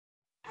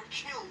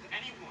killed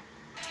anyone.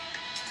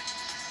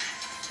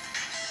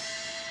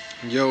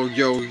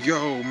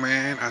 Yo,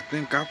 man, I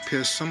think I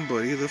pissed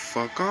somebody the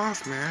fuck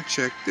off, man.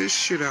 Check this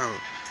shit out.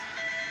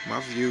 My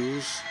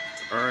views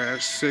are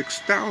at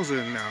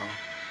 6,000 now.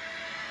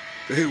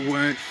 They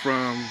went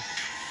from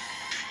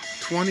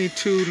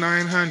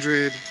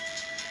 22,900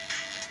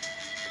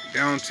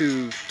 down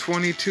to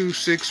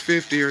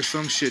 22,650 or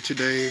some shit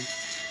today.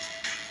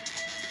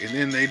 And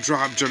then they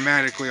dropped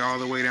dramatically all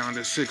the way down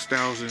to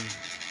 6,000.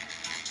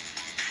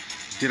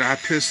 Did I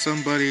piss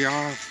somebody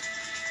off?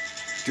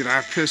 Did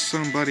I piss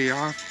somebody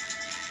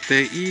off?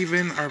 They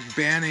even are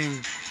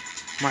banning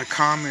my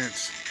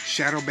comments,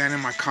 shadow banning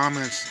my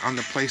comments on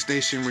the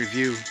PlayStation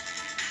review.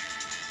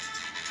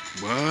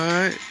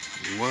 What?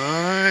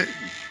 What?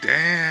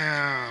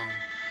 Damn.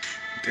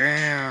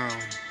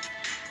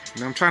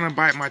 And I'm trying to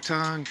bite my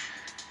tongue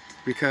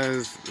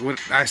because what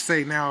I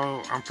say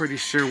now, I'm pretty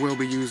sure will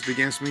be used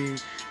against me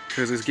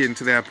because it's getting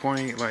to that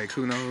point, like,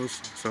 who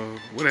knows? So,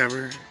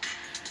 whatever.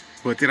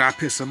 But did I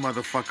piss a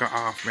motherfucker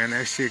off, man?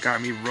 That shit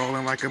got me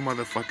rolling like a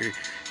motherfucker.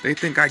 They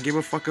think I give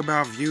a fuck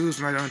about views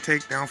and I don't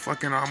take down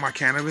fucking all my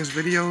cannabis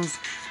videos?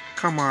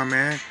 Come on,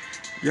 man.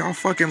 Y'all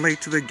fucking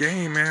late to the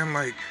game, man.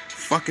 Like,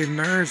 fucking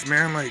nerds,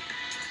 man. Like,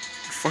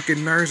 fucking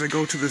nerds that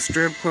go to the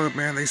strip club,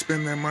 man. They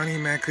spend their money,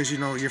 man, because, you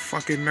know, you're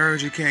fucking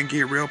nerds. You can't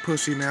get real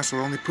pussy, man. So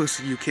the only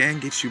pussy you can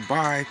get, you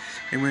buy.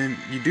 And when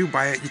you do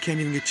buy it, you can't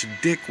even get your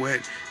dick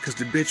wet because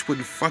the bitch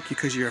wouldn't fuck you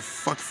because you're a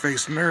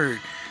fuck-faced nerd.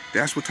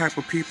 That's what type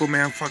of people,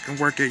 man, fucking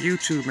work at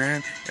YouTube,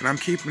 man. And I'm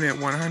keeping it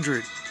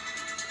 100.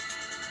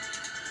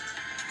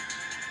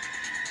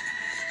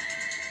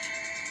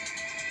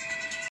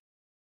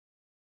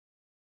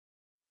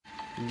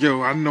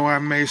 Yo, I know I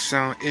may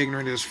sound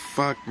ignorant as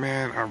fuck,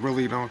 man. I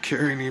really don't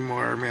care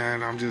anymore,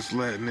 man. I'm just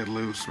letting it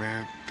loose,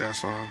 man.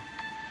 That's all.